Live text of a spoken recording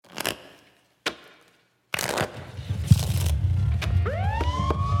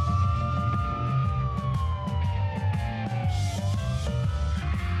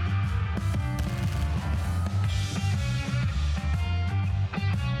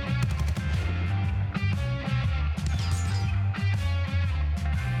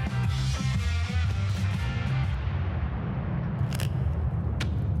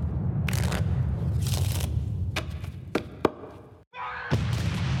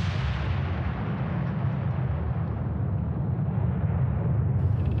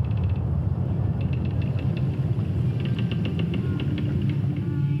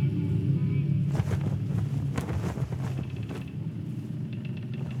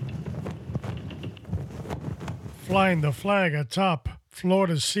flying the flag atop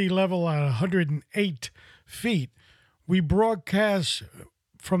Florida's sea level at 108 feet. We broadcast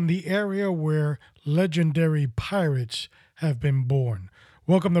from the area where legendary pirates have been born.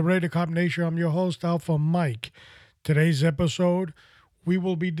 Welcome to Raider Cop Nation. I'm your host, Alpha Mike. Today's episode, we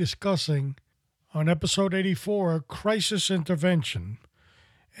will be discussing on episode 84, crisis intervention,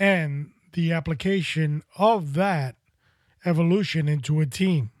 and the application of that evolution into a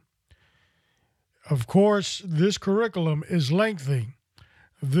team. Of course, this curriculum is lengthy.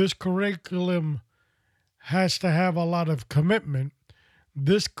 This curriculum has to have a lot of commitment.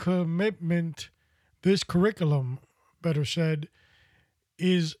 This curriculum, better said,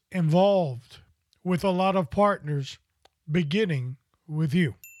 is involved with a lot of partners, beginning with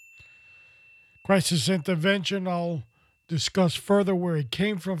you. Crisis intervention, I'll discuss further where it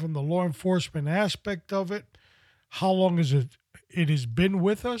came from the law enforcement aspect of it, how long it has been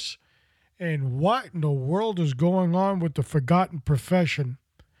with us, and what in the world is going on with the forgotten profession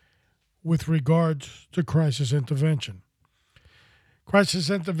with regards to crisis intervention. Crisis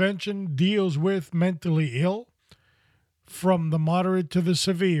intervention deals with mentally ill, from the moderate to the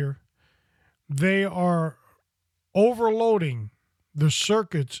severe. They are overloading the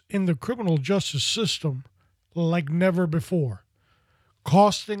circuits in the criminal justice system like never before,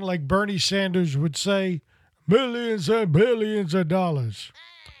 costing, like Bernie Sanders would say, millions and billions of dollars.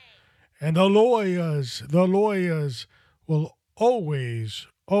 And the lawyers will always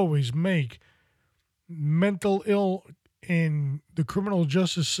make mental ill in the criminal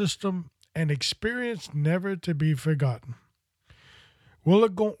justice system an experience never to be forgotten. We're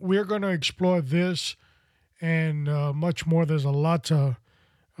going to explore this and much more. There's a lot to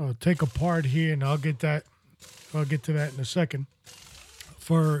take apart here, and I'll get to that in a second.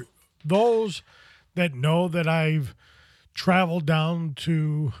 For those that know that I've traveled down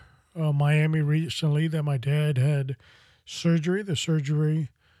to Miami recently, that my dad had surgery. The surgery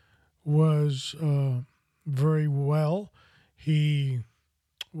was very well. He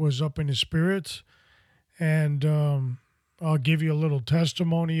was up in his spirits, and I'll give you a little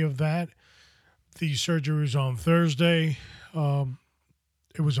testimony of that. The surgery was on Thursday.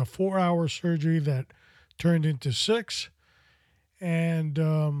 It was a 4-hour surgery that turned into 6.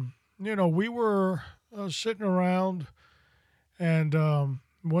 And, we were sitting around, and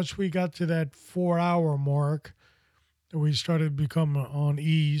once we got to that 4-hour mark, we started to become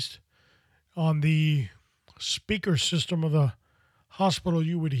uneased. On the speaker system of the hospital,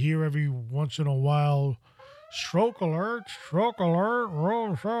 you would hear every once in a while, stroke alert,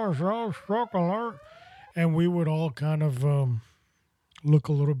 room service, stroke alert. And we would all kind of look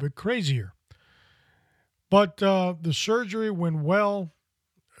a little bit crazier. But the surgery went well.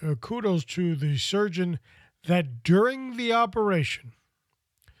 Kudos to the surgeon that during the operation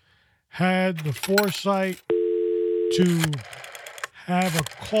had the foresight to have a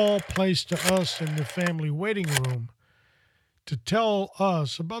call placed to us in the family waiting room to tell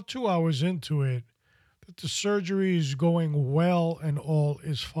us about 2 hours into it that the surgery is going well and all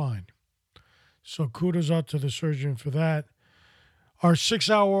is fine. So kudos out to the surgeon for that. Our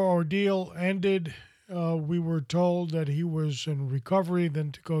 6-hour ordeal ended. We were told that he was in recovery,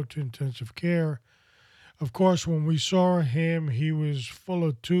 then to go to intensive care. Of course, when we saw him, he was full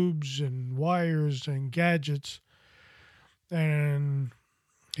of tubes and wires and gadgets. And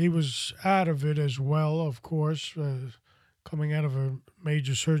he was out of it as well, of course, coming out of a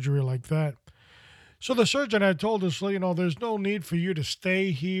major surgery like that. So the surgeon had told us, there's no need for you to stay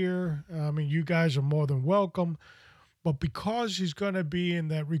here. I mean, you guys are more than welcome. But because he's going to be in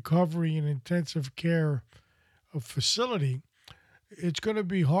that recovery and intensive care facility, it's going to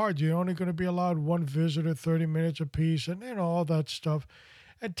be hard. You're only going to be allowed one visitor, 30 minutes apiece, and all that stuff.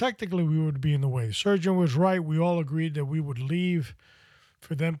 And technically, we would be in the way. The surgeon was right. We all agreed that we would leave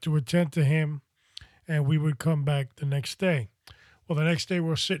for them to attend to him, and we would come back the next day. Well, the next day,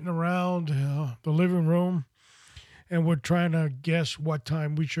 we're sitting around the living room, and we're trying to guess what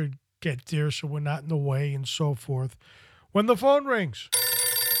time we should get there so we're not in the way and so forth, when the phone rings.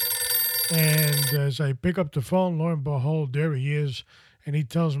 And as I pick up the phone, lo and behold, there he is. And he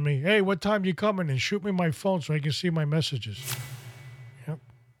tells me, hey, what time you coming? And shoot me my phone so I can see my messages. Yep.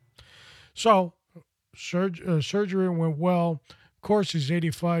 So surgery went well. Of course, he's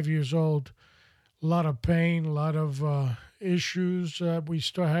 85 years old. A lot of pain, a lot of issues that we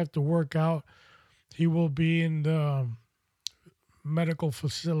still have to work out. He will be in the medical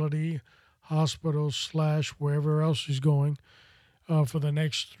facility, hospital / wherever else he's going for the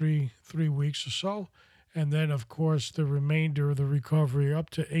next three weeks or so. And then, of course, the remainder of the recovery,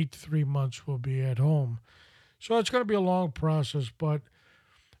 up to 8 to 3 months, will be at home. So it's going to be a long process, but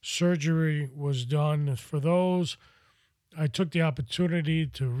surgery was done. For those, I took the opportunity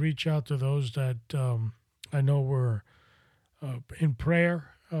to reach out to those that I know were in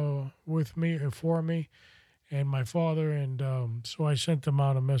prayer with me and for me and my father. And so I sent them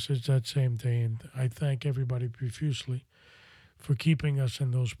out a message that same day. And I thank everybody profusely for keeping us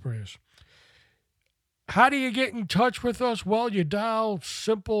in those prayers. How do you get in touch with us? Well, you dial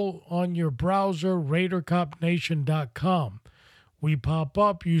simple on your browser, RaiderCopNation.com. We pop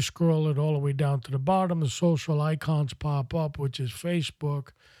up, you scroll it all the way down to the bottom. The social icons pop up, which is Facebook,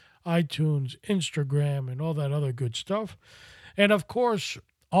 iTunes, Instagram, and all that other good stuff. And of course,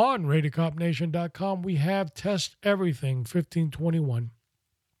 on RaiderCopNation.com, we have Test Everything 1521.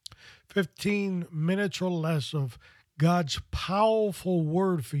 15 minutes or less of God's powerful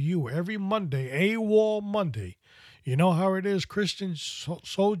word for you every Monday, AWOL Monday. You know how it is, Christian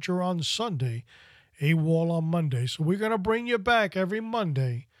Soldier on Sunday, AWOL on Monday. So we're going to bring you back every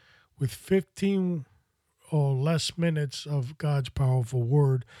Monday with 15 or less minutes of God's powerful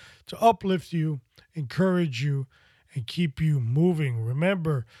word to uplift you, encourage you, and keep you moving.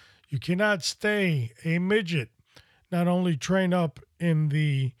 Remember, you cannot stay a midget, not only train up in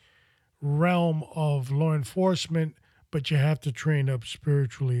the realm of law enforcement, but you have to train up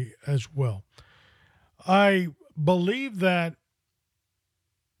spiritually as well. I believe that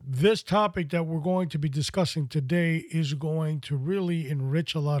this topic that we're going to be discussing today is going to really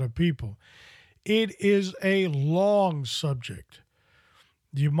enrich a lot of people. It is a long subject.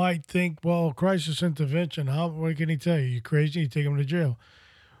 You might think, well, crisis intervention, what can he tell you? You crazy? You take him to jail.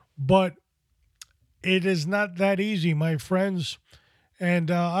 But it is not that easy, my friends.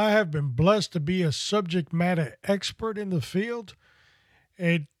 And I have been blessed to be a subject matter expert in the field.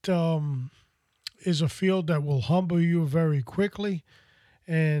 It is a field that will humble you very quickly.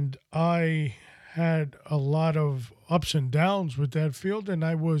 And I had a lot of ups and downs with that field, and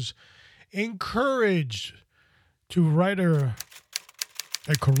I was encouraged to write a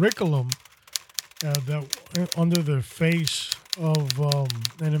curriculum that under the face of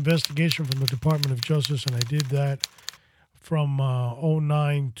an investigation from the Department of Justice, and I did that from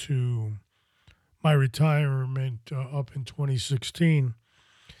 2009 to my retirement up in 2016.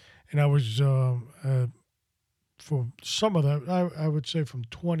 And I was, for some of that, I would say from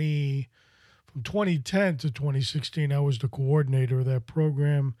 2010 to 2016, I was the coordinator of that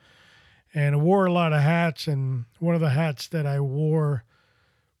program. And I wore a lot of hats, and one of the hats that I wore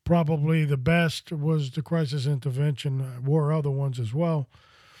probably the best was the crisis intervention. I wore other ones as well.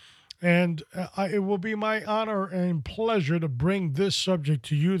 And it will be my honor and pleasure to bring this subject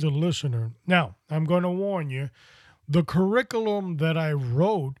to you, the listener. Now, I'm going to warn you, the curriculum that I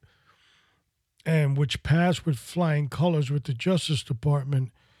wrote and which passed with flying colors with the Justice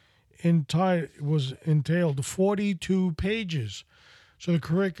Department was entailed 42 pages. So the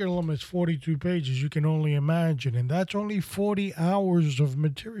curriculum is 42 pages. You can only imagine. And that's only 40 hours of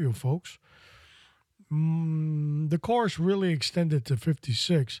material, folks. The course really extended to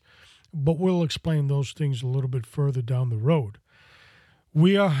 56, but we'll explain those things a little bit further down the road.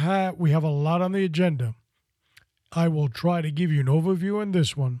 We have a lot on the agenda. I will try to give you an overview in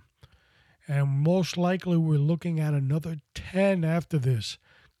this one. And most likely we're looking at another 10 after this,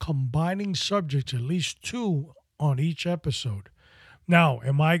 combining subjects, at least 2 on each episode. Now,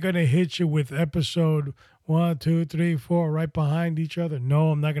 am I going to hit you with episode 1, 2, 3, 4 right behind each other?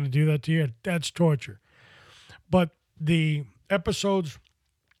 No, I'm not going to do that to you. That's torture. But the episodes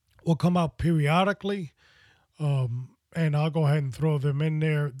will come out periodically, and I'll go ahead and throw them in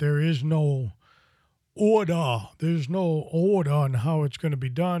there. There is no order. There's no order on how it's going to be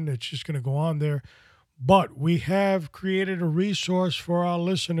done. It's just going to go on there. But we have created a resource for our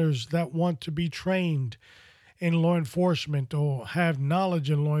listeners that want to be trained in law enforcement or have knowledge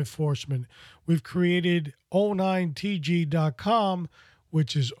in law enforcement. We've created o9tg.com,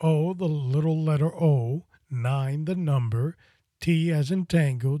 which is O, the little letter O, 9, the number, T as in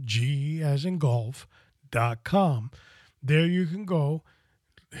tango, G as in golf.com. There you can go,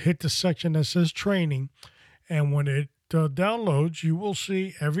 hit the section that says training, and when it downloads, you will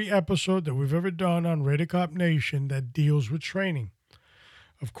see every episode that we've ever done on Raider Cop Nation that deals with training.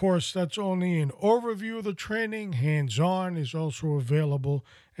 Of course, that's only an overview of the training. Hands-on is also available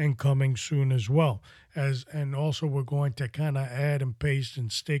and coming soon as well. And also we're going to kind of add and paste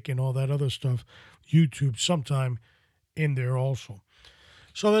and stick and all that other stuff, YouTube sometime in there also.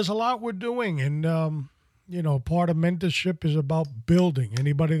 So there's a lot we're doing, and part of mentorship is about building.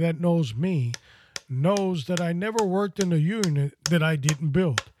 Anybody that knows me knows that I never worked in a unit that I didn't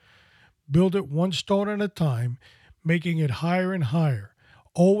build. Build it one stone at a time, making it higher and higher.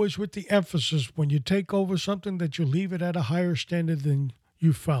 Always with the emphasis when you take over something that you leave it at a higher standard than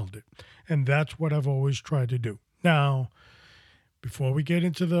you found it. And that's what I've always tried to do. Now, before we get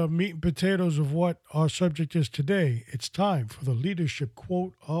into the meat and potatoes of what our subject is today, it's time for the leadership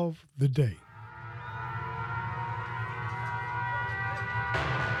quote of the day.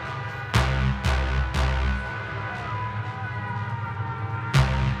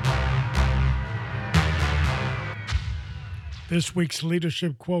 This week's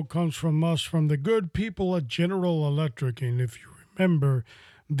leadership quote comes from us, from the good people at General Electric. And if you remember,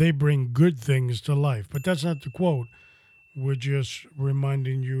 they bring good things to life. But that's not the quote. We're just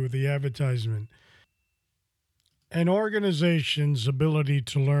reminding you of the advertisement. An organization's ability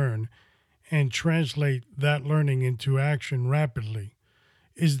to learn and translate that learning into action rapidly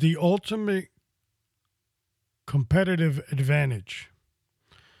is the ultimate competitive advantage.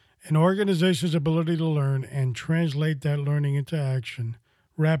 An organization's ability to learn and translate that learning into action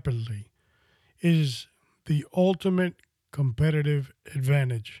rapidly is the ultimate competitive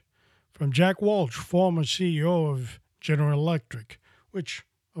advantage. From Jack Welch, former CEO of General Electric, which,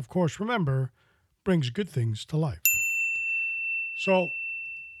 of course, remember, brings good things to life. So,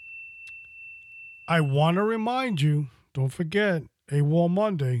 I want to remind you, don't forget, AWOL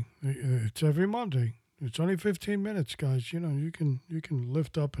Monday. It's every Monday. It's only 15 minutes, guys. You know, you can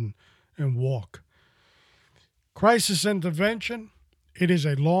lift up and walk. Crisis intervention, it is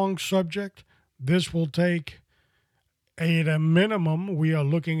a long subject. This will take, at a minimum, we are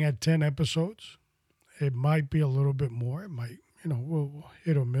looking at 10 episodes. It might be a little bit more. It might, we'll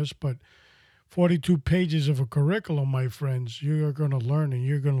hit or miss, but 42 pages of a curriculum, my friends, you're going to learn, and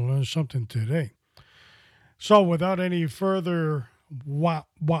you're going to learn something today. So without any further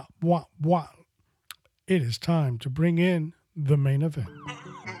it is time to bring in the main event.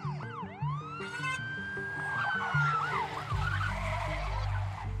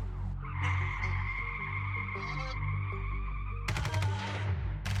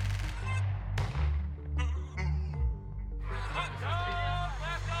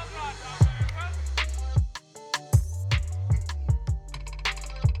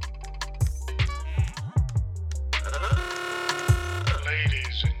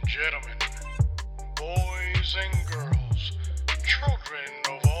 Ladies and gentlemen, boys and girls, children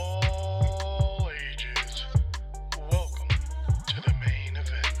of all ages, welcome to the main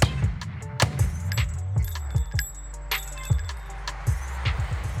event.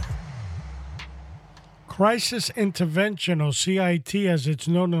 Crisis intervention, or CIT as it's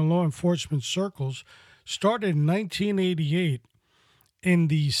known in law enforcement circles, started in 1988 in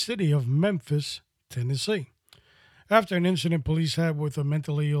the city of Memphis, Tennessee. After an incident police had with a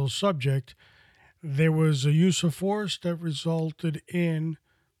mentally ill subject, there was a use of force that resulted in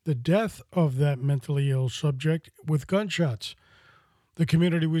the death of that mentally ill subject with gunshots. The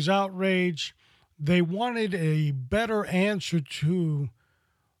community was outraged. They wanted a better answer to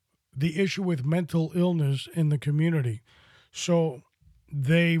the issue with mental illness in the community. So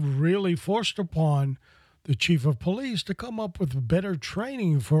they really forced upon the chief of police to come up with better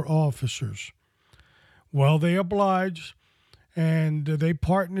training for officers. Well, they obliged, and they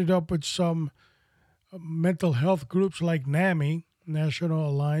partnered up with some mental health groups like NAMI, National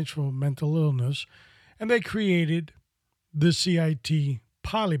Alliance for Mental Illness, and they created the CIT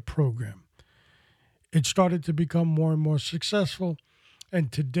pilot program. It started to become more and more successful, and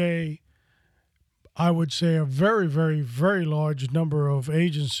today, I would say a very, very, very large number of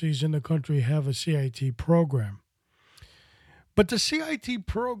agencies in the country have a CIT program. But the CIT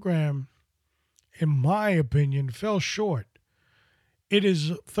program, in my opinion, fell short. It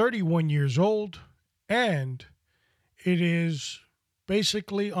is 31 years old, and it is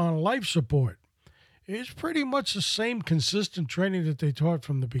basically on life support. It's pretty much the same consistent training that they taught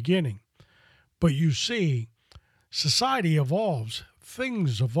from the beginning. But you see, society evolves,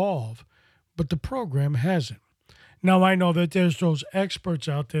 things evolve, but the program hasn't. Now, I know that there's those experts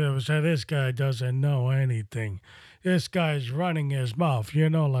out there who say, this guy doesn't know anything. This guy's running his mouth,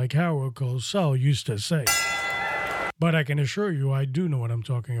 like Howard Cosell used to say. But I can assure you, I do know what I'm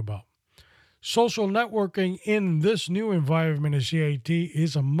talking about. Social networking in this new environment of CIT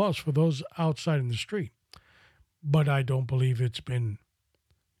is a must for those outside in the street. But I don't believe it's been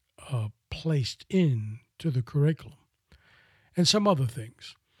placed into the curriculum. And some other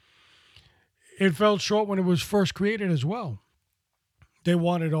things. It fell short when it was first created as well. They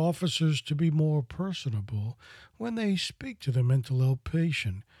wanted officers to be more personable when they speak to the mental ill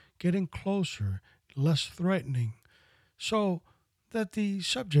patient, getting closer, less threatening, so that the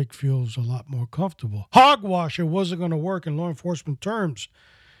subject feels a lot more comfortable. Hogwash, it wasn't going to work in law enforcement terms.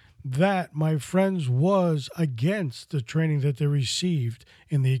 That, my friends, was against the training that they received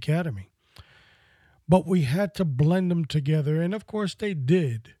in the academy. but we had to blend them together. And of course, they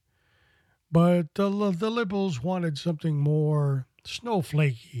did. But the liberals wanted something more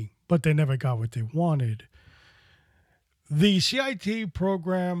snowflakey, but they never got what they wanted. The CIT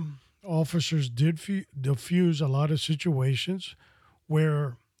program officers did diffuse a lot of situations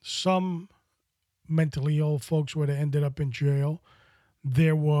where some mentally ill folks would have ended up in jail.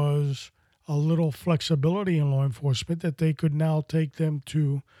 There was a little flexibility in law enforcement that they could now take them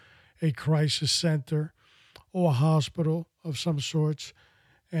to a crisis center or a hospital of some sorts,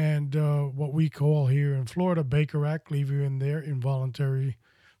 and what we call here in Florida, Baker Act, leave you in there involuntary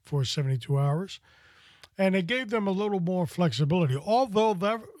for 72 hours. And it gave them a little more flexibility. Although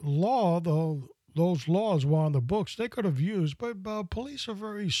that law, though, those laws were on the books, they could have used, but police are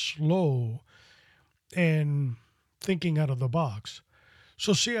very slow in thinking out of the box.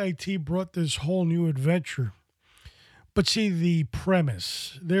 So CIT brought this whole new adventure. But see, the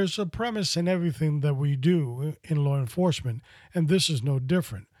premise, there's a premise in everything that we do in law enforcement, and this is no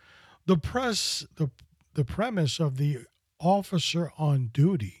different. The premise of the officer on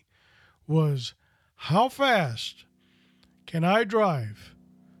duty was, how fast can I drive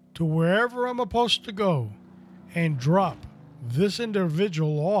to wherever I'm supposed to go and drop this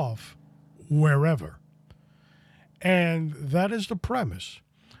individual off wherever? And that is the premise.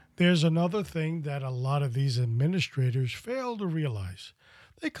 There's another thing that a lot of these administrators fail to realize.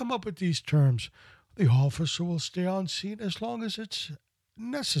 They come up with these terms. The officer will stay on scene as long as it's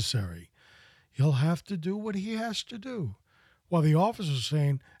necessary. He'll have to do what he has to do. While the officer's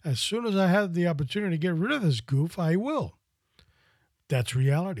saying, as soon as I have the opportunity to get rid of this goof, I will. That's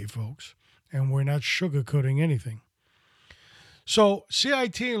reality, folks. And we're not sugarcoating anything. So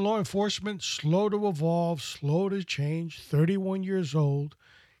CIT and law enforcement, slow to evolve, slow to change, 31 years old,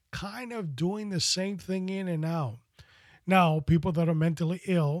 kind of doing the same thing in and out. Now, people that are mentally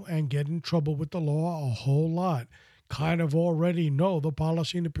ill and get in trouble with the law a whole lot kind of already know the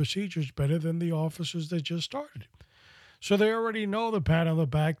policy and the procedures better than the officers that just started. So they already know the pat on the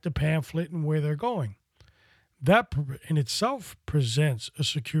back, the pamphlet, and where they're going. That in itself presents a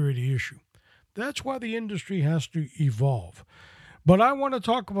security issue. That's why the industry has to evolve. But I want to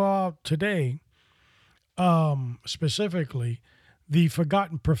talk about today, specifically, the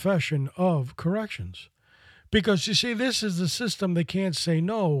forgotten profession of corrections. Because you see, this is the system that can't say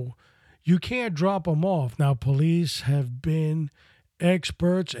no. You can't drop them off. Now, police have been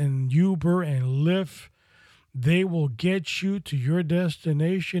experts in Uber and Lyft. They will get you to your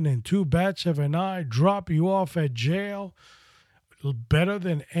destination in two bats of an eye, drop you off at jail better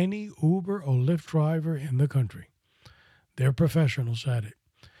than any Uber or Lyft driver in the country. They're professionals at it.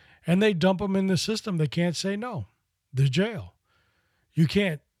 And they dump them in the system. They can't say no. The jail. You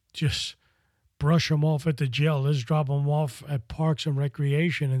can't just brush them off at the jail. Let's drop them off at Parks and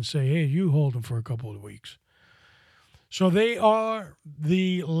Recreation and say, hey, you hold them for a couple of weeks. So they are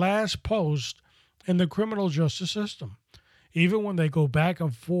the last post in the criminal justice system. Even when they go back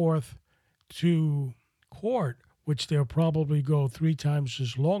and forth to court, which they'll probably go 3 times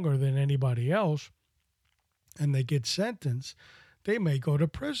as longer than anybody else, and they get sentenced, they may go to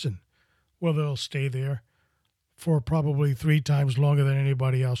prison. Well, they'll stay there for probably 3 times longer than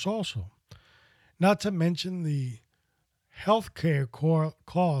anybody else also. Not to mention the health care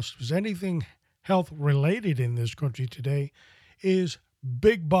cost, because anything health related in this country today is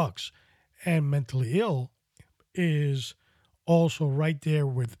big bucks. And mentally ill is also right there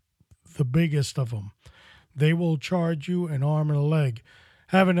with the biggest of them. They will charge you an arm and a leg.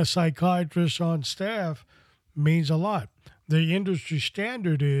 Having a psychiatrist on staff means a lot. The industry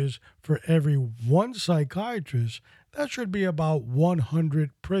standard is for every one psychiatrist, that should be about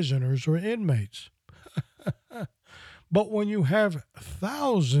 100 prisoners or inmates. But when you have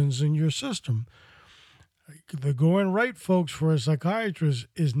thousands in your system, the going rate, folks, for a psychiatrist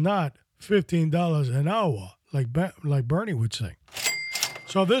is not $15 an hour, like Bernie would say.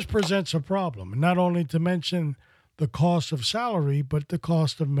 So this presents a problem, not only to mention the cost of salary, but the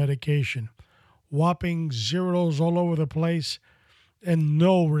cost of medication. Whopping zeros all over the place and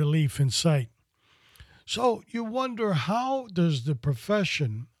no relief in sight. So you wonder, how does the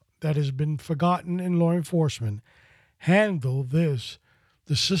profession that has been forgotten in law enforcement handle this,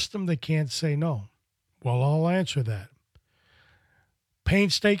 the system that can't say no? Well, I'll answer that.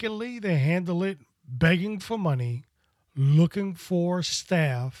 Painstakingly, they handle it begging for money, looking for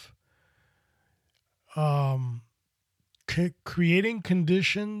staff, creating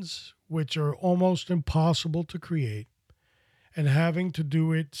conditions which are almost impossible to create, and having to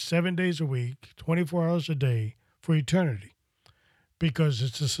do it 7 days a week, 24 hours a day for eternity, because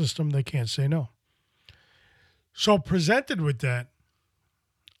it's a system they can't say no. So presented with that,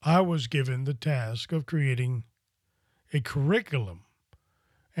 I was given the task of creating a curriculum,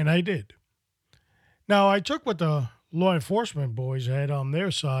 and I did. Now, I took what the law enforcement boys had on their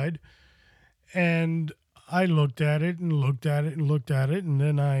side, and I looked at it and looked at it and looked at it, and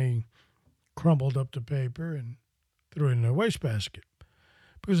then I crumpled up the paper and threw it in a wastebasket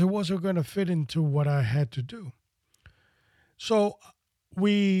because it wasn't going to fit into what I had to do. So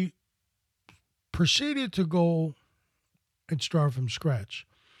we proceeded to go and start from scratch.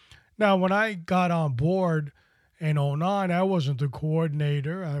 Now, when I got on board in '09, I wasn't the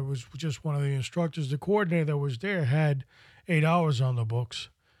coordinator. I was just one of the instructors. The coordinator that was there had 8 hours on the books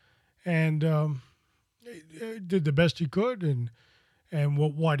and did the best he could and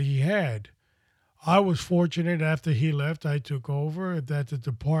what he had. I was fortunate after he left, I took over, that the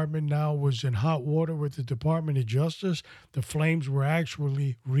department now was in hot water with the Department of Justice. The flames were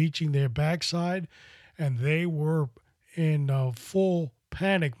actually reaching their backside, and they were in full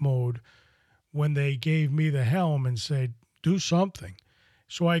panic mode when they gave me the helm and said, do something.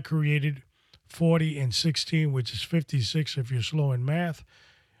 So I created 40 and 16, which is 56 if you're slow in math,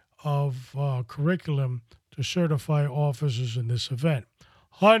 of curriculum to certify officers in this event.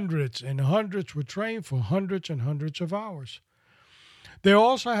 Hundreds and hundreds were trained for hundreds and hundreds of hours. There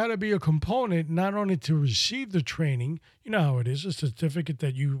also had to be a component not only to receive the training, you know how it is, a certificate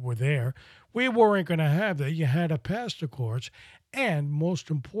that you were there. We weren't going to have that. You had to pass the course. And most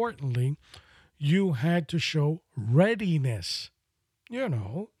importantly, you had to show readiness,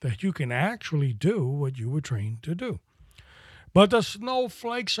 that you can actually do what you were trained to do. But the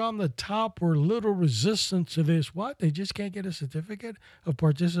snowflakes on the top were little resistant to this. What? They just can't get a certificate of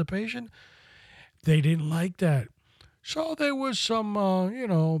participation? They didn't like that. So there was some,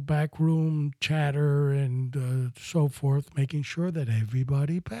 backroom chatter and so forth, making sure that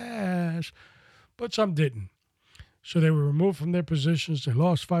everybody passed. But some didn't. So they were removed from their positions. They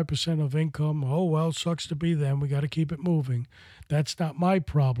lost 5% of income. Oh, well, sucks to be them. We got to keep it moving. That's not my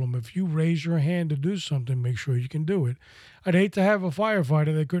problem. If you raise your hand to do something, make sure you can do it. I'd hate to have a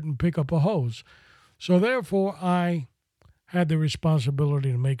firefighter that couldn't pick up a hose. So therefore, I had the responsibility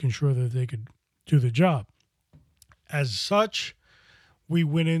of making sure that they could do the job. As such, we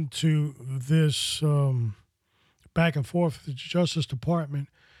went into this back and forth with the Justice Department,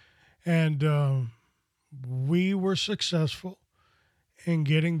 and we were successful in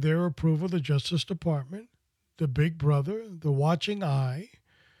getting their approval, the Justice Department, the big brother, the watching eye,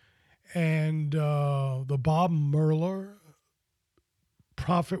 and the Bob Mueller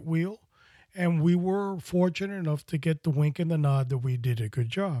profit wheel. And we were fortunate enough to get the wink and the nod that we did a good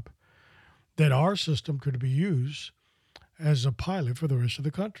job, that our system could be used as a pilot for the rest of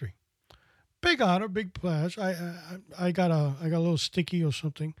the country. Big honor, big pledge. I got a little sticky or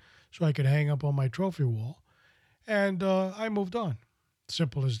something so I could hang up on my trophy wall, and I moved on.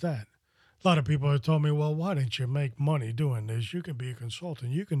 Simple as that. A lot of people have told me, well, why didn't you make money doing this? You can be a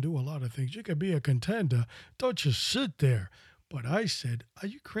consultant. You can do a lot of things. You can be a contender. Don't just sit there. But I said, are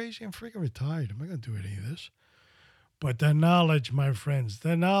you crazy? I'm freaking retired. I'm not going to do any of this. But the knowledge, my friends,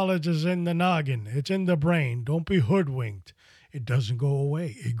 the knowledge is in the noggin. It's in the brain. Don't be hoodwinked. It doesn't go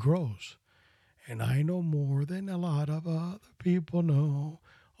away. It grows. And I know more than a lot of other people know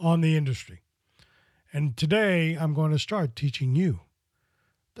on the industry. And today I'm going to start teaching you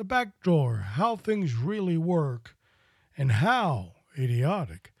the back door, how things really work, and how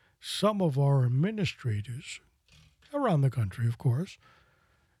idiotic some of our administrators around the country, of course,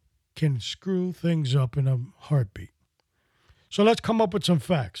 can screw things up in a heartbeat. So let's come up with some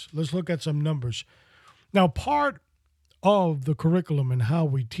facts. Let's look at some numbers. Now, part of the curriculum and how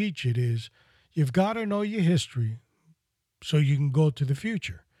we teach it is you've got to know your history so you can go to the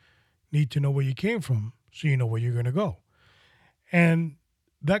future. Need to know where you came from so you know where you're going to go. And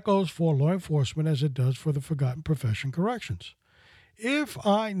that goes for law enforcement as it does for the forgotten profession, corrections. If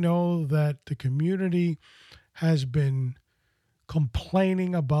I know that the community has been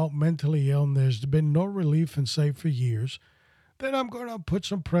complaining about mentally ill and there's been no relief in sight for years, then I'm going to put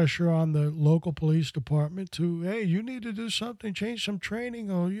some pressure on the local police department to, hey, you need to do something, change some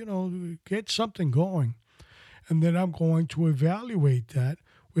training, or, get something going. And then I'm going to evaluate that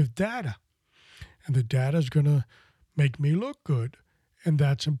with data. And the data is going to make me look good, and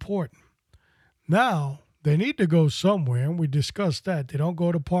that's important. Now, they need to go somewhere, and we discussed that. They don't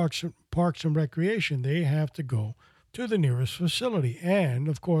go to parks and recreation. They have to go to the nearest facility. And,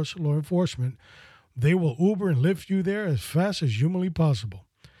 of course, law enforcement, they will Uber and lift you there as fast as humanly possible.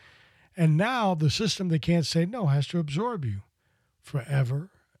 And now the system they can't say no has to absorb you forever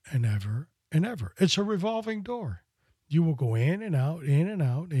and ever and ever. It's a revolving door. You will go in and out, in and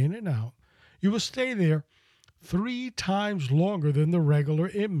out, in and out. You will stay there 3 times longer than the regular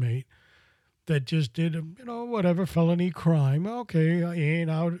inmate that just did, whatever felony crime. Okay, he ain't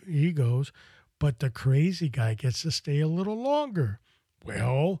out, he goes. But the crazy guy gets to stay a little longer.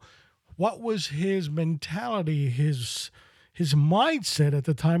 Well, what was his mentality, his mindset at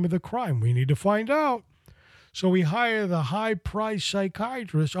the time of the crime? We need to find out. So we hire the high-priced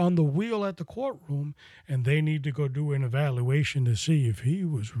psychiatrist on the wheel at the courtroom, and they need to go do an evaluation to see if he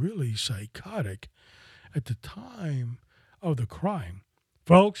was really psychotic at the time of the crime.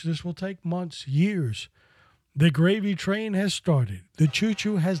 Folks, this will take months, years. The gravy train has started. The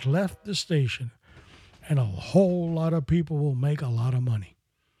choo-choo has left the station, and a whole lot of people will make a lot of money.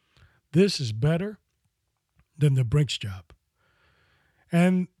 This is better than the Brinks job.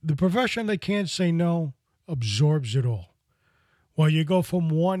 And the profession that can't say no absorbs it all. Well, you go from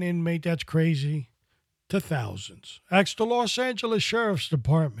one inmate that's crazy to thousands. Ask the Los Angeles Sheriff's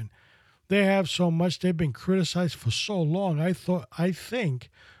Department. They have so much. They've been criticized for so long. I think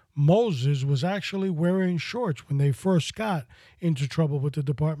Moses was actually wearing shorts when they first got into trouble with the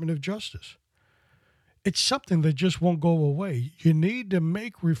Department of Justice. It's something that just won't go away. You need to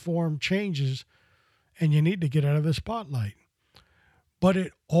make reform changes, and you need to get out of the spotlight. But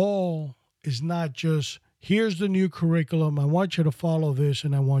it all is not just, here's the new curriculum, I want you to follow this,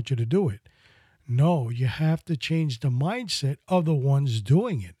 and I want you to do it. No, you have to change the mindset of the ones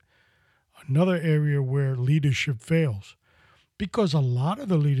doing it. Another area where leadership fails. Because a lot of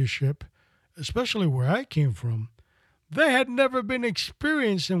the leadership, especially where I came from, they had never been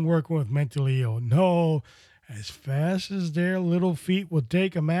experienced in working with mentally ill. No, as fast as their little feet would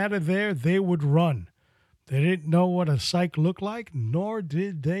take them out of there, they would run. They didn't know what a psych looked like, nor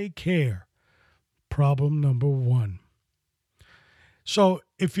did they care. Problem number one. So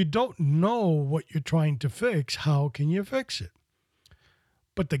if you don't know what you're trying to fix, how can you fix it?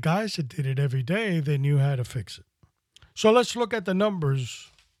 But the guys that did it every day, they knew how to fix it. So let's look at the numbers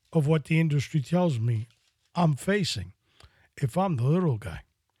of what the industry tells me I'm facing if I'm the little guy.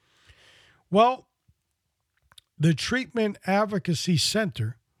 Well, the Treatment Advocacy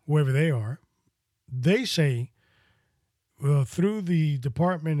Center, wherever they are, they say through the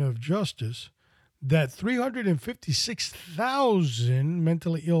Department of Justice that 356,000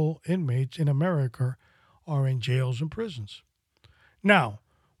 mentally ill inmates in America are in jails and prisons. Now,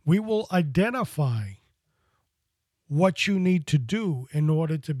 we will identify what you need to do in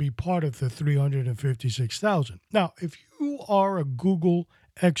order to be part of the 356,000. Now, if you are a Google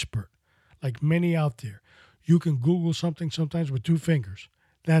expert, like many out there, you can Google something sometimes with 2 fingers.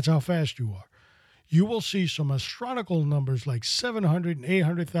 That's how fast you are. You will see some astronomical numbers like 700 and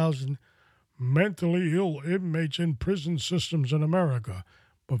 800,000 mentally ill inmates in prison systems in America.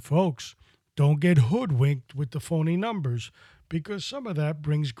 But folks, don't get hoodwinked with the phony numbers, because some of that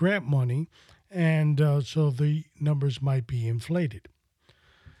brings grant money, and so the numbers might be inflated.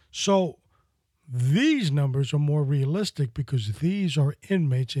 So these numbers are more realistic because these are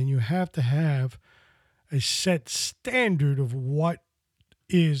inmates, and you have to have a set standard of what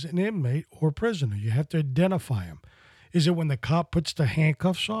is an inmate or prisoner. You have to identify them. Is it when the cop puts the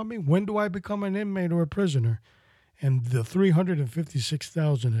handcuffs on me? When do I become an inmate or a prisoner? And the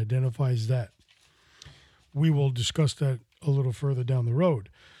 356,000 identifies that. We will discuss that a little further down the road.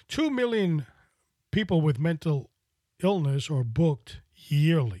 2 million people with mental illness are booked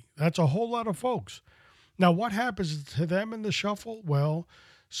yearly. That's a whole lot of folks. Now, what happens to them in the shuffle? Well,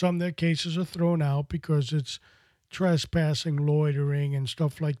 some of their cases are thrown out because it's trespassing, loitering, and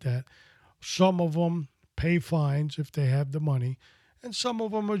stuff like that. Some of them pay fines if they have the money, and some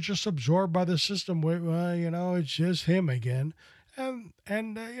of them are just absorbed by the system where, it's just him again. And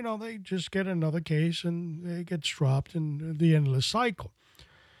they just get another case and it gets dropped in the endless cycle.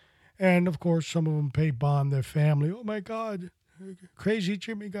 And, of course, some of them pay bond their family. Oh, my God, crazy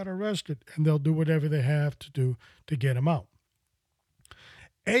Jimmy got arrested. And they'll do whatever they have to do to get him out.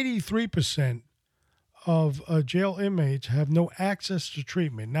 83% of jail inmates have no access to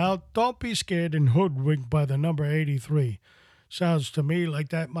treatment. Now, don't be scared and hoodwinked by the number 83. Sounds to me like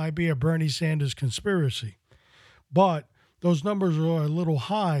that might be a Bernie Sanders conspiracy. But those numbers are a little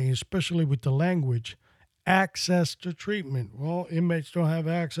high, especially with the language. Access to treatment. Well, inmates don't have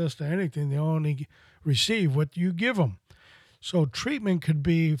access to anything. They only receive what you give them. So treatment could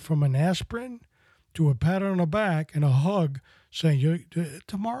be from an aspirin to a pat on the back and a hug saying,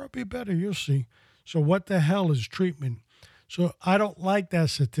 tomorrow will be better, you'll see. So what the hell is treatment? So I don't like that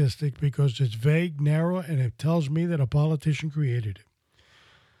statistic because it's vague, narrow, and it tells me that a politician created it.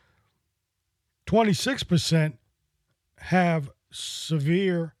 26% have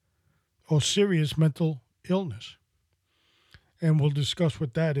severe or serious mental illness. And we'll discuss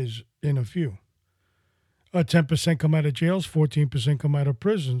what that is in a few. 10% come out of jails, 14% come out of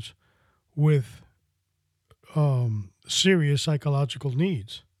prisons with serious psychological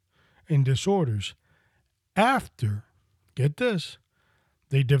needs and disorders. After, get this,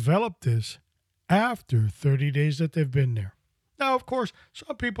 they developed this after 30 days that they've been there. Now, of course,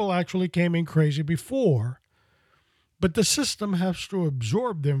 some people actually came in crazy before, but the system has to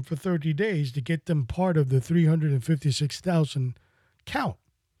absorb them for 30 days to get them part of the 356,000 count.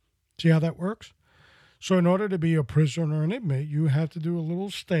 See how that works? So in order to be a prisoner or an inmate, you have to do a little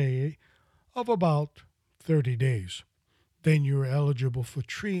stay of about 30 days. Then you're eligible for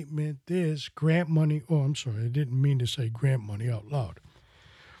treatment, this, grant money. Oh, I'm sorry, I didn't mean to say grant money out loud.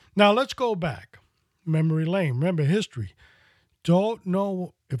 Now let's go back. Memory lane. Remember history. Don't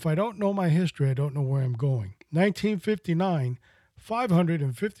know, if I don't know my history, I don't know where I'm going. 1959,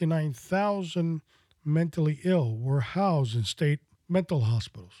 559,000 mentally ill were housed in state mental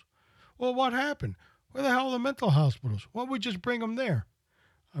hospitals. Well, what happened? Where the hell are the mental hospitals? Why don't we just bring them there?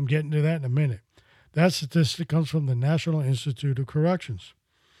 I'm getting to that in a minute. That statistic comes from the National Institute of Corrections.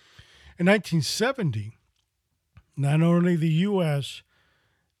 In 1970, not only the U.S.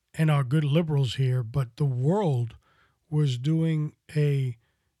 and our good liberals here, but the world was doing a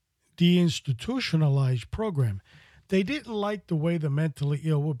deinstitutionalized program. They didn't like the way the mentally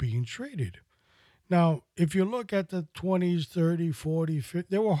ill were being treated. Now, if you look at the 20s, 30s, 40s, 50s,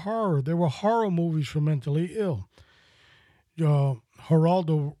 there were horror movies for mentally ill.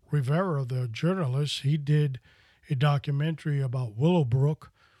 Geraldo Rivera, the journalist, he did a documentary about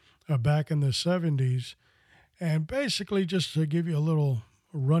Willowbrook back in the 70s. And basically, just to give you a little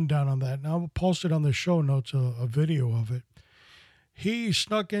rundown on that, and I'll post it on the show notes, a video of it. He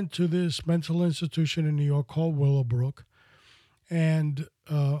snuck into this mental institution in New York called Willowbrook. And,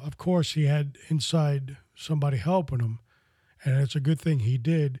 of course, he had inside somebody helping him. And it's a good thing he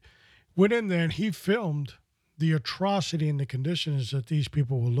did. Went in there and he filmed the atrocity and the conditions that these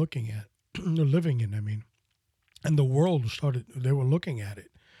people were looking at, living in, and the world they were looking at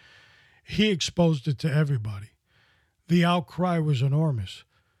it. He exposed it to everybody. The outcry was enormous,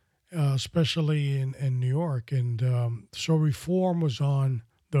 especially in New York. And so reform was on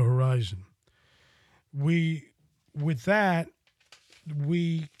the horizon. We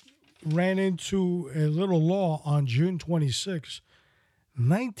ran into a little law on June 26,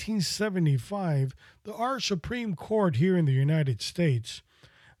 1975. Our Supreme Court here in the United States,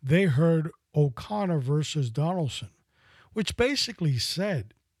 they heard O'Connor versus Donaldson, which basically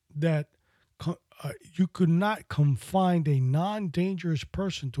said that you could not confine a non-dangerous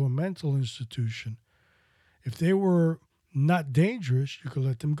person to a mental institution. If they were not dangerous, you could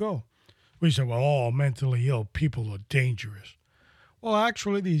let them go. We said, well, all mentally ill people are dangerous. Well,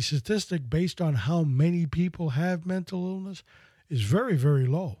 actually, the statistic based on how many people have mental illness is very, very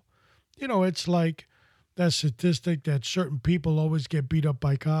low. You know, it's like that statistic that certain people always get beat up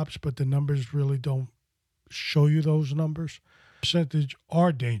by cops, but the numbers really don't show you those numbers. Percentage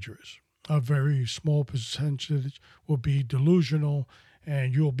are dangerous. A very small percentage will be delusional,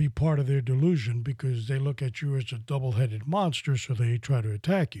 and you'll be part of their delusion because they look at you as a double-headed monster, so they try to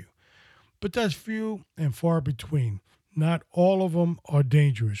attack you. But that's few and far between. Not all of them are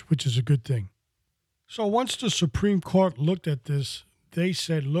dangerous, which is a good thing. So once the Supreme Court looked at this, they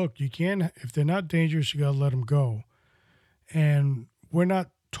said, look, you can't, if they're not dangerous, you got to let them go. And we're not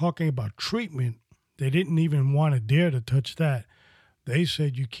talking about treatment. They didn't even want to dare to touch that. They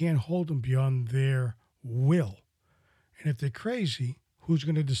said you can't hold them beyond their will. And if they're crazy, who's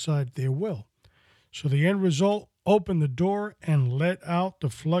going to decide their will? So the end result, open the door and let out the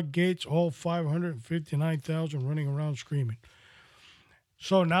floodgates, all 559,000 running around screaming.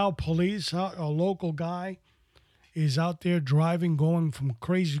 So now police, a local guy, is out there driving, going from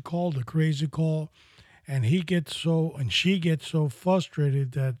crazy call to crazy call, and she gets so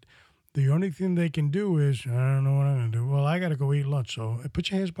frustrated that the only thing they can do is, I don't know what I'm going to do. Well, I got to go eat lunch, so put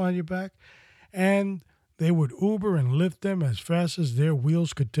your hands behind your back. And they would Uber and lift them as fast as their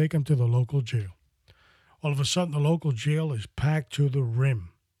wheels could take them to the local jail. All of a sudden, the local jail is packed to the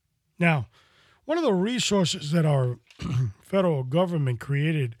rim. Now, one of the resources that our federal government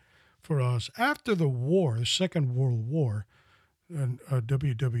created for us after the war, the Second World War, and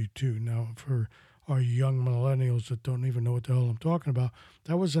WW2, now for our young millennials that don't even know what the hell I'm talking about,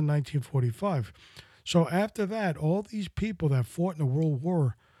 that was in 1945. So after that, all these people that fought in the World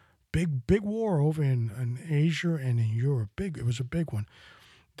War, big war over in Asia and in Europe, it was a big one.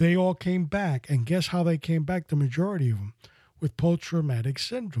 They all came back, and guess how they came back, the majority of them, with post-traumatic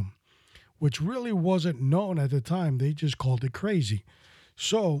syndrome, which really wasn't known at the time. They just called it crazy.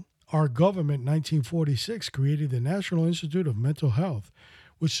 So our government in 1946 created the National Institute of Mental Health,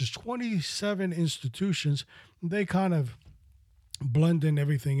 which is 27 institutions. They kind of blending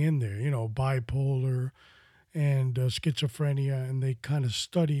everything in there, bipolar and schizophrenia, and they kind of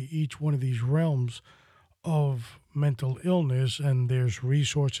study each one of these realms of mental illness, and there's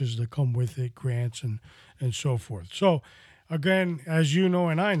resources that come with it, grants and so forth. So, again, as you know,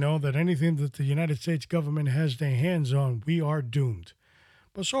 and I know, that anything that the United States government has their hands on, we are doomed.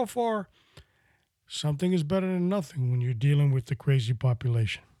 But so far, something is better than nothing when you're dealing with the crazy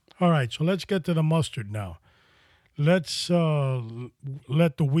population. All right, so let's get to the mustard now. Let's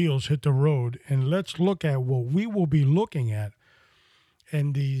let the wheels hit the road, and let's look at what we will be looking at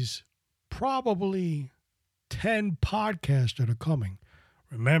in these probably 10 podcasts that are coming.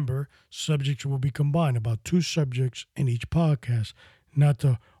 Remember, subjects will be combined, about 2 subjects in each podcast, not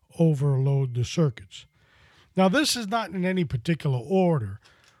to overload the circuits. Now, this is not in any particular order,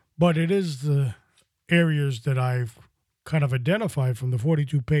 but it is the areas that I've kind of identified from the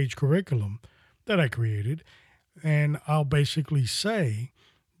 42-page curriculum that I created. And I'll basically say,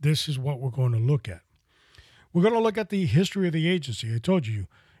 this is what we're going to look at. We're going to look at the history of the agency. I told you,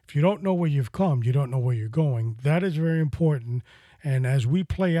 if you don't know where you've come, you don't know where you're going. That is very important. And as we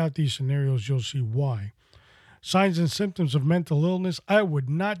play out these scenarios, you'll see why. Signs and symptoms of mental illness. I would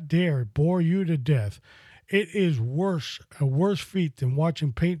not dare bore you to death. It is a worse feat than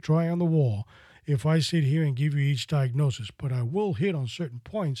watching paint dry on the wall if I sit here and give you each diagnosis. But I will hit on certain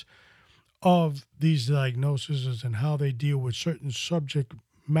points of these diagnoses and how they deal with certain subject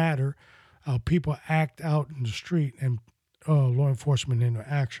matter, how people act out in the street, and law enforcement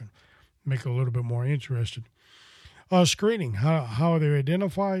interaction. Make it a little bit more interesting. Screening, how are they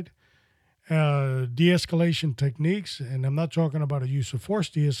identified? De-escalation techniques, and I'm not talking about a use of force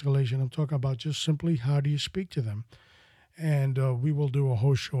de-escalation. I'm talking about just simply how do you speak to them. And we will do a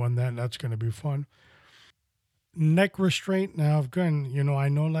whole show on that, and that's going to be fun. Neck restraint. Now, again, I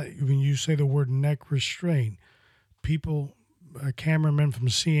know that when you say the word neck restraint, people, cameramen from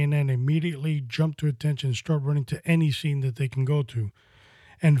CNN immediately jump to attention and start running to any scene that they can go to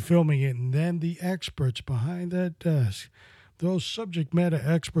and filming it. And then the experts behind that desk, those subject matter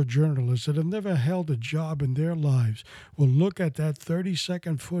expert journalists that have never held a job in their lives, will look at that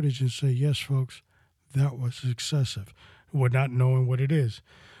 30-second footage and say, yes, folks, that was excessive, not knowing what it is.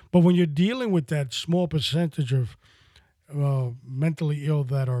 But when you're dealing with that small percentage of mentally ill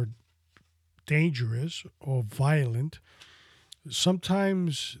that are dangerous or violent,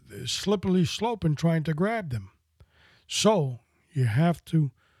 sometimes slippery slope in trying to grab them. So you have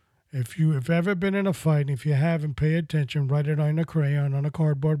to, if you have ever been in a fight, if you haven't, pay attention, write it on a crayon, on a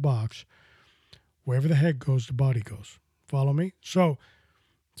cardboard box. Wherever the head goes, the body goes. Follow me? So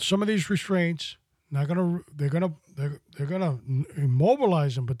some of these restraints, they're gonna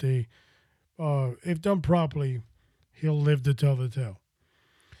immobilize him, but they, if done properly, he'll live to tell the tale.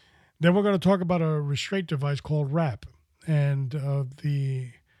 Then we're going to talk about a restraint device called RAP, and the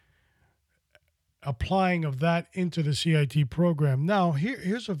applying of that into the CIT program. Now,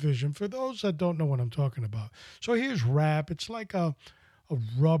 here's a vision for those that don't know what I'm talking about. So here's RAP. It's like a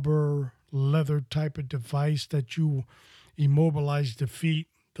rubber, leather type of device that you immobilize the feet,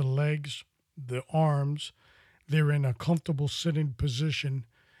 the legs, the arms. They're in a comfortable sitting position,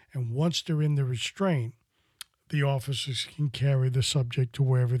 and once they're in the restraint, the officers can carry the subject to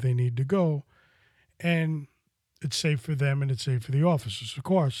wherever they need to go, and it's safe for them and it's safe for the officers. Of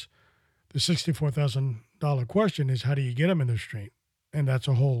course, the $64,000 question is, how do you get them in the restraint? And that's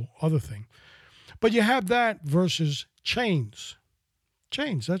a whole other thing. But you have that versus chains.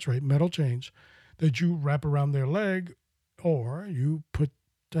 Chains, that's right, metal chains that you wrap around their leg or you put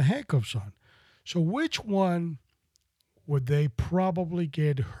the handcuffs on. So which one would they probably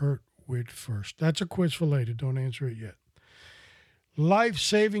get hurt with first? That's a quiz for later. Don't answer it yet.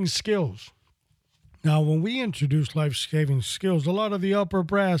 Life-saving skills. Now, when we introduced life-saving skills, a lot of the upper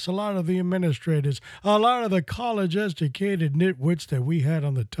brass, a lot of the administrators, a lot of the college-educated nitwits that we had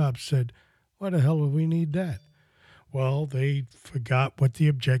on the top said, why the hell would we need that? Well, they forgot what the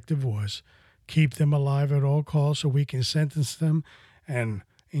objective was. Keep them alive at all costs so we can sentence them and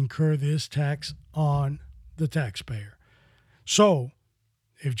incur this tax on the taxpayer. So,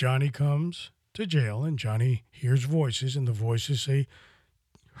 if Johnny comes to jail and Johnny hears voices and the voices say,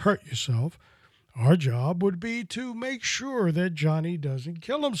 hurt yourself, our job would be to make sure that Johnny doesn't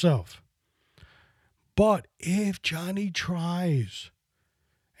kill himself. But if Johnny tries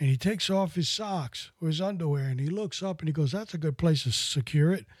and he takes off his socks or his underwear and he looks up and he goes, that's a good place to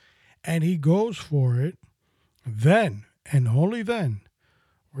secure it, and he goes for it, then and only then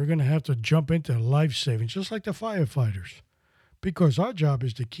we're going to have to jump into life saving, just like the firefighters. because our job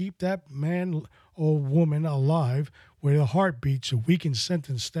is to keep that man or woman alive with a heartbeat so we can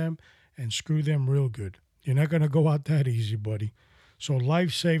sentence them and screw them real good. You're not going to go out that easy, buddy. So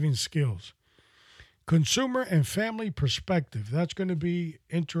life-saving skills. Consumer and family perspective. That's going to be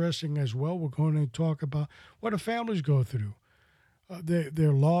interesting as well. We're going to talk about what do families go through.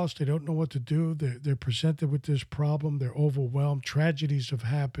 They're lost. They don't know what to do. They're presented with this problem. They're overwhelmed. Tragedies have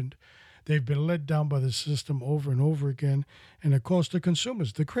happened. They've been let down by the system over and over again. And of course, the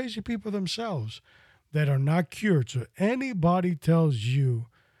consumers, the crazy people themselves that are not cured. So anybody tells you,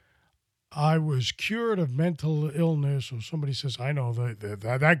 I was cured of mental illness, or somebody says, I know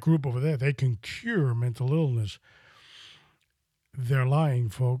that group over there, they can cure mental illness. They're lying,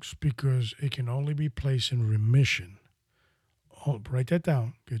 folks, because it can only be placed in remission. Oh, write that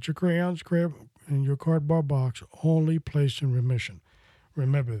down. Get your crayons, in your cardboard box, only placed in remission.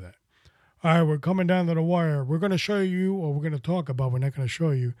 Remember that. All right, we're coming down to the wire. We're going to show you, or we're going to talk about, we're not going to show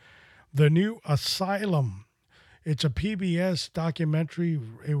you, the new Asylum. It's a PBS documentary.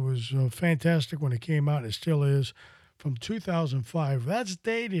 It was fantastic when it came out. It still is, from 2005. That's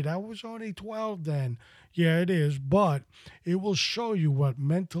dated. I was only 12 then. Yeah, it is. But it will show you what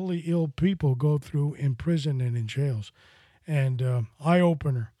mentally ill people go through in prison and in jails. And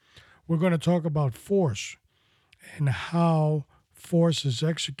eye-opener. We're going to talk about force and how force is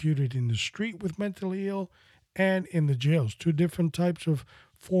executed in the street with mentally ill and in the jails. Two different types of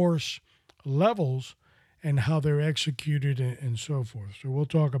force levels and how they're executed and so forth. So we'll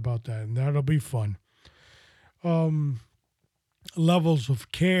talk about that, and that'll be fun. Levels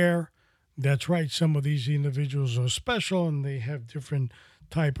of care. That's right. Some of these individuals are special, and they have different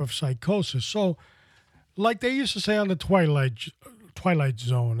type of psychosis. So, like they used to say on the Twilight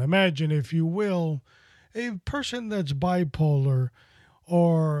Zone, imagine, if you will, a person that's bipolar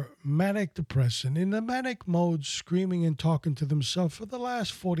or manic depressant in the manic mode, screaming and talking to themselves for the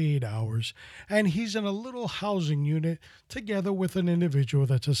last 48 hours, and he's in a little housing unit together with an individual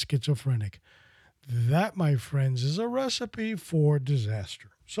that's a schizophrenic. That, my friends, is a recipe for disaster.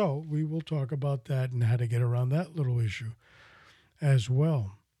 So we will talk about that and how to get around that little issue as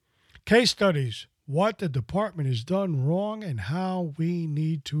well. Case studies, what the department has done wrong and how we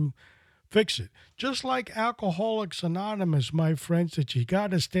need to fix it. Just like Alcoholics Anonymous, my friends, that you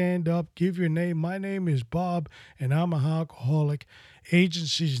got to stand up, give your name. My name is Bob, and I'm an alcoholic.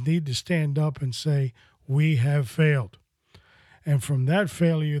 Agencies need to stand up and say, we have failed. And from that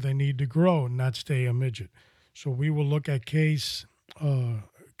failure, they need to grow, not stay a midget. So we will look at case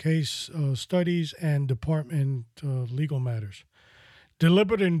studies and department legal matters.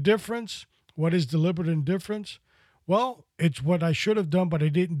 Deliberate indifference. What is deliberate indifference? Well, it's what I should have done, but I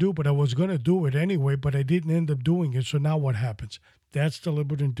didn't do, but I was going to do it anyway, but I didn't end up doing it. So now what happens? That's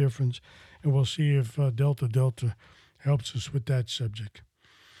deliberate indifference, and we'll see if Delta helps us with that subject.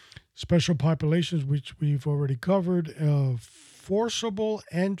 Special populations, which we've already covered. Forcible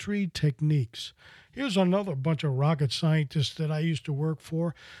entry techniques. Here's another bunch of rocket scientists that I used to work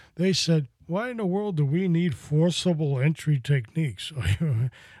for. They said, why in the world do we need forcible entry techniques?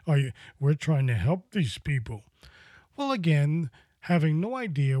 We're trying to help these people. Well, again, having no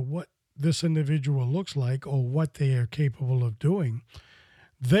idea what this individual looks like or what they are capable of doing,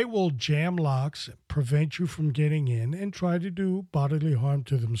 they will jam locks, prevent you from getting in, and try to do bodily harm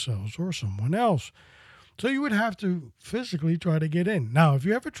to themselves or someone else. So you would have to physically try to get in. Now, if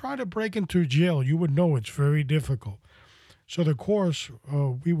you ever try to break into jail, you would know it's very difficult. So the course,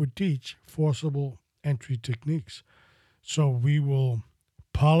 we would teach forcible entry techniques. So we will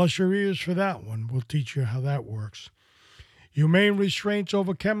polish your ears for that one. We'll teach you how that works. Humane restraints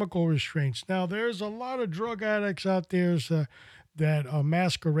over chemical restraints. Now, there's a lot of drug addicts out there that are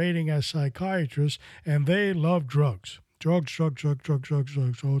masquerading as psychiatrists, and they love drugs. Drugs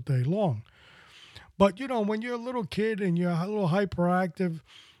all day long. But, when you're a little kid and you're a little hyperactive,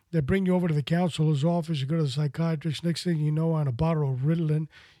 they bring you over to the counselor's office, you go to the psychiatrist, next thing you know, on a bottle of Ritalin,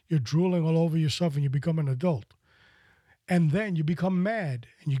 you're drooling all over yourself and you become an adult. And then you become mad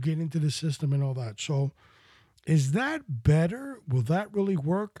and you get into the system and all that. So is that better? Will that really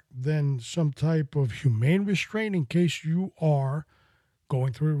work than some type of humane restraint in case you are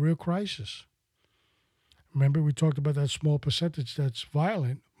going through a real crisis? Remember, we talked about that small percentage that's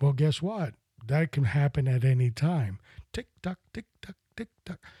violent. Well, guess what? That can happen at any time. Tick tock, tick tock, tick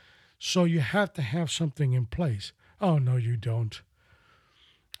tock. So you have to have something in place. Oh, no, you don't.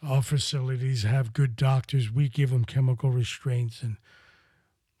 Our facilities have good doctors. We give them chemical restraints, and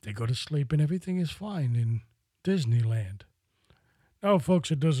they go to sleep, and everything is fine in Disneyland. No,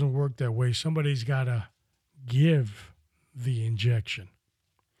 folks, it doesn't work that way. Somebody's got to give the injection.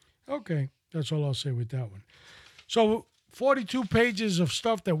 Okay, that's all I'll say with that one. So 42 pages of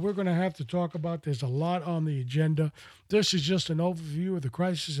stuff that we're going to have to talk about. There's a lot on the agenda. This is just an overview of the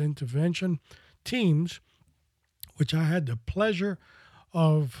crisis intervention teams, which I had the pleasure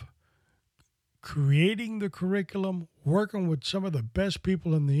of creating the curriculum, working with some of the best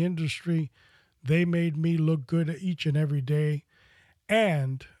people in the industry. They made me look good each and every day.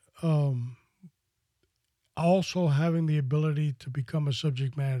 And also having the ability to become a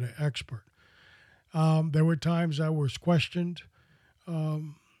subject matter expert. There were times I was questioned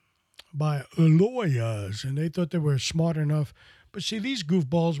by lawyers, and they thought they were smart enough. But see, these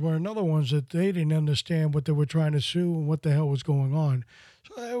goofballs were another ones that they didn't understand what they were trying to sue and what the hell was going on.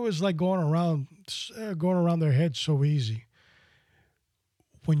 So it was like going around their heads so easy.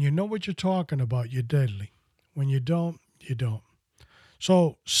 When you know what you're talking about, you're deadly. When you don't, you don't.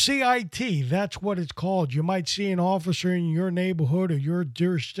 So CIT, that's what it's called. You might see an officer in your neighborhood or your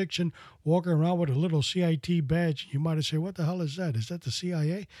jurisdiction walking around with a little CIT badge. You might have said, what the hell is that? Is that the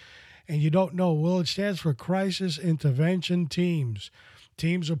CIA? And you don't know. Well, it stands for Crisis Intervention Teams.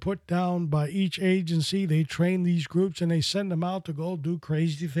 Teams are put down by each agency. They train these groups and they send them out to go do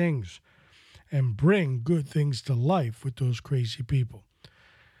crazy things and bring good things to life with those crazy people.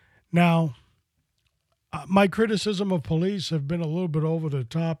 Now, my criticism of police have been a little bit over the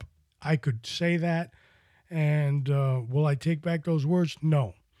top. I could say that. And will I take back those words?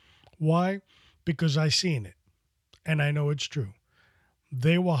 No. Why? Because I seen it. And I know it's true.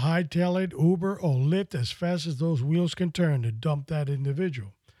 They will hightail it, Uber or Lyft as fast as those wheels can turn to dump that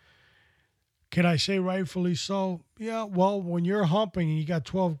individual. Can I say rightfully so? Yeah, well, when you're humping and you got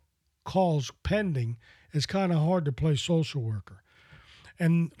 12 calls pending, it's kind of hard to play social worker.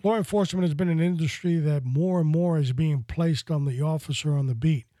 And law enforcement has been an industry that more and more is being placed on the officer on the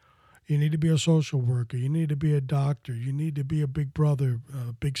beat. You need to be a social worker. You need to be a doctor. You need to be a big brother,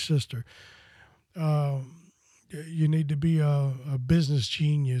 a big sister. You need to be a business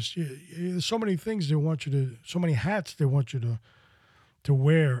genius. There's so many things they want you to, so many hats they want you to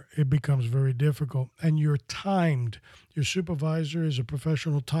wear. It becomes very difficult. And you're timed. Your supervisor is a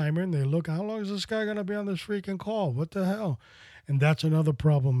professional timer, and they look, how long is this guy going to be on this freaking call? What the hell? And that's another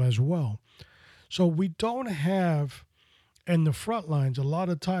problem as well. So we don't have, in the front lines, a lot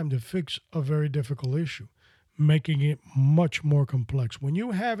of time to fix a very difficult issue, making it much more complex. When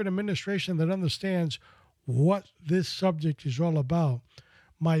you have an administration that understands what this subject is all about,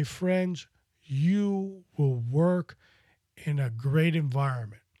 my friends, you will work in a great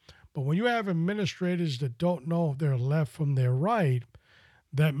environment. But when you have administrators that don't know their left from their right,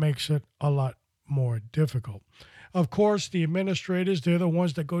 that makes it a lot more difficult. Of course, the administrators, they're the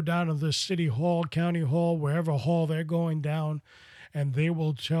ones that go down to the city hall, county hall, wherever hall they're going down, and they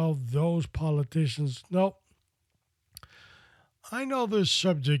will tell those politicians, no, I know this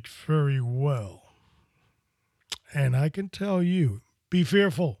subject very well. And I can tell you, be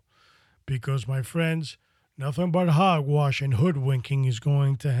fearful, because, my friends, nothing but hogwash and hoodwinking is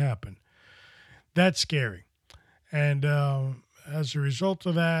going to happen. That's scary. And as a result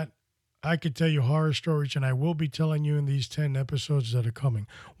of that, I could tell you horror stories, and I will be telling you in these 10 episodes that are coming.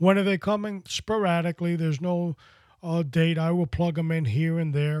 When are they coming? Sporadically. There's no date. I will plug them in here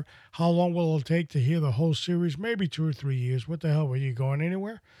and there. How long will it take to hear the whole series? Maybe 2 or 3 years. What the hell? Were you going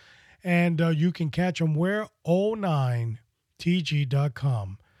anywhere? And you can catch them where?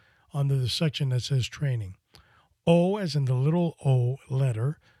 o9tg.com under the section that says training. O as in the little O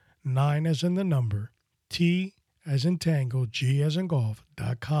letter, 9 as in the number, T as in tango, G as in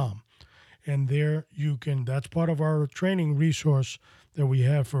golf.com. And there you can, that's part of our training resource that we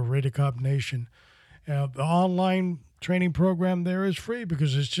have for Radio Cop Nation. The online training program there is free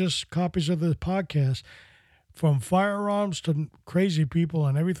because it's just copies of the podcast. From firearms to crazy people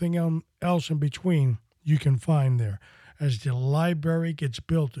and everything else in between, you can find there. As the library gets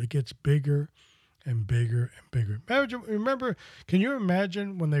built, it gets bigger and bigger and bigger. Can you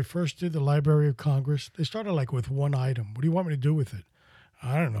imagine when they first did the Library of Congress? They started like with one item. What do you want me to do with it?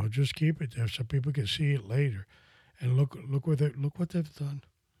 I don't know. Just keep it there so people can see it later. And look what they've done.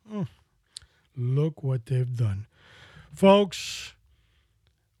 Look what they've done, folks.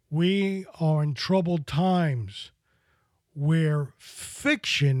 We are in troubled times where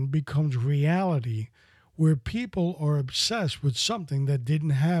fiction becomes reality, where people are obsessed with something that didn't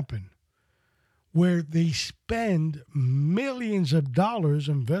happen, where they spend millions of dollars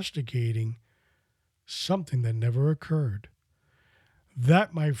investigating something that never occurred.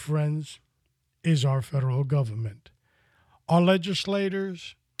 That, my friends, is our federal government. Our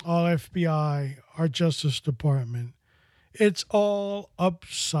legislators, our FBI, our Justice Department, it's all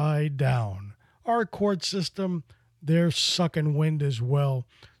upside down. Our court system, they're sucking wind as well,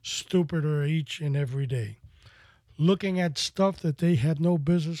 stupider each and every day. looking at stuff that they had no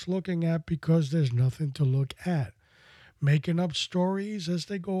business looking at because there's nothing to look at, making up stories as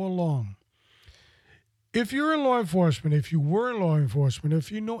they go along. If you're in law enforcement, if you were in law enforcement,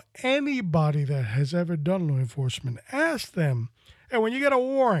 if you know anybody that has ever done law enforcement, ask them. And when you get a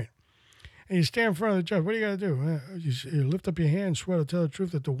warrant and you stand in front of the judge, what do you got to do? You lift up your hand, swear to tell the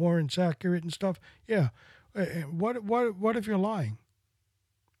truth that the warrant's accurate and stuff. Yeah. What if you're lying?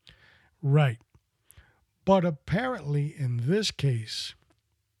 Right. But apparently, in this case,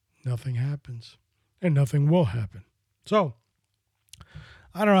 nothing happens and nothing will happen. So,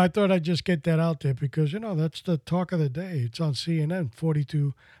 I don't know. I thought I'd just get that out there because, that's the talk of the day. It's on CNN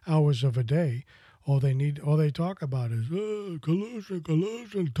 42 hours of a day. All they talk about is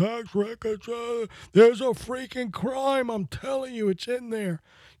collusion, tax records. There's a freaking crime. I'm telling you, it's in there.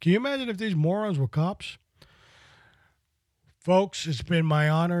 Can you imagine if these morons were cops? Folks, it's been my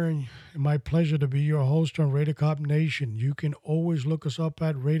honor and my pleasure to be your host on Raider Cop Nation. You can always look us up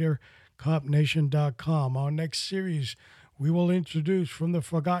at RaiderCopNation.com. Our next series, we will introduce from the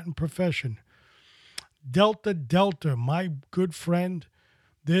forgotten profession, Delta, my good friend.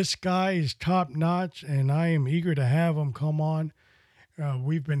 This guy is top notch, and I am eager to have him come on.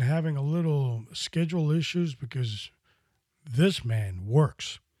 We've been having a little schedule issues because this man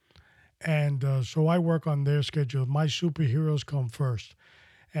works. And so I work on their schedule. My superheroes come first.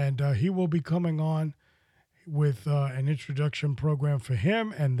 And he will be coming on with an introduction program for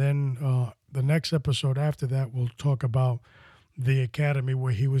him. And then the next episode after that, we'll talk about the academy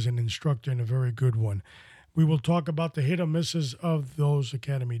where he was an instructor and a very good one. We will talk about the hit or misses of those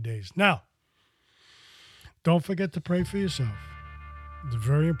academy days. Now, don't forget to pray for yourself. It's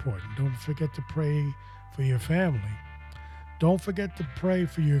very important. Don't forget to pray for your family. Don't forget to pray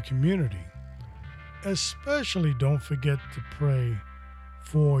for your community. Especially don't forget to pray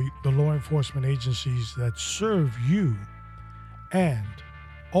for the law enforcement agencies that serve you. And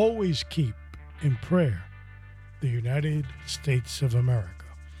always keep in prayer the United States of America.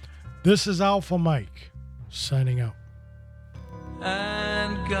 This is Alpha Mike, signing out.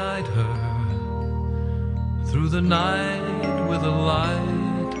 And guide her through the night with a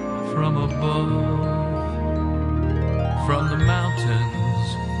light from above. From the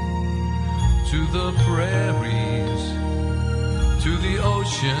mountains to the prairies to the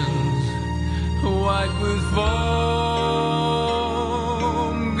oceans white with foam.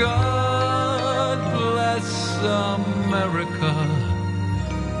 God bless America,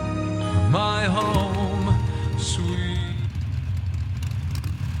 my home, sweet.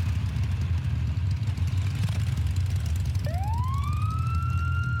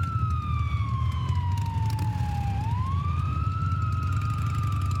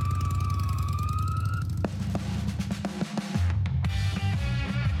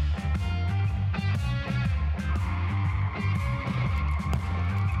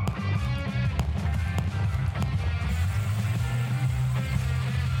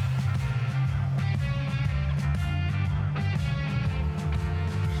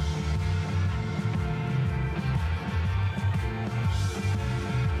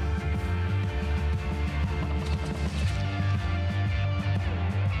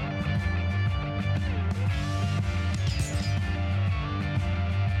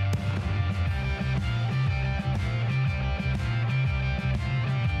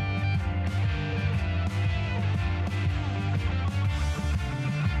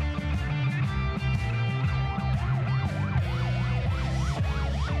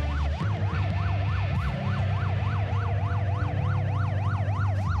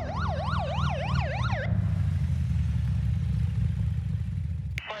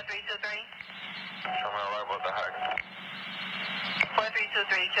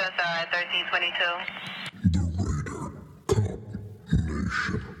 Just 1322.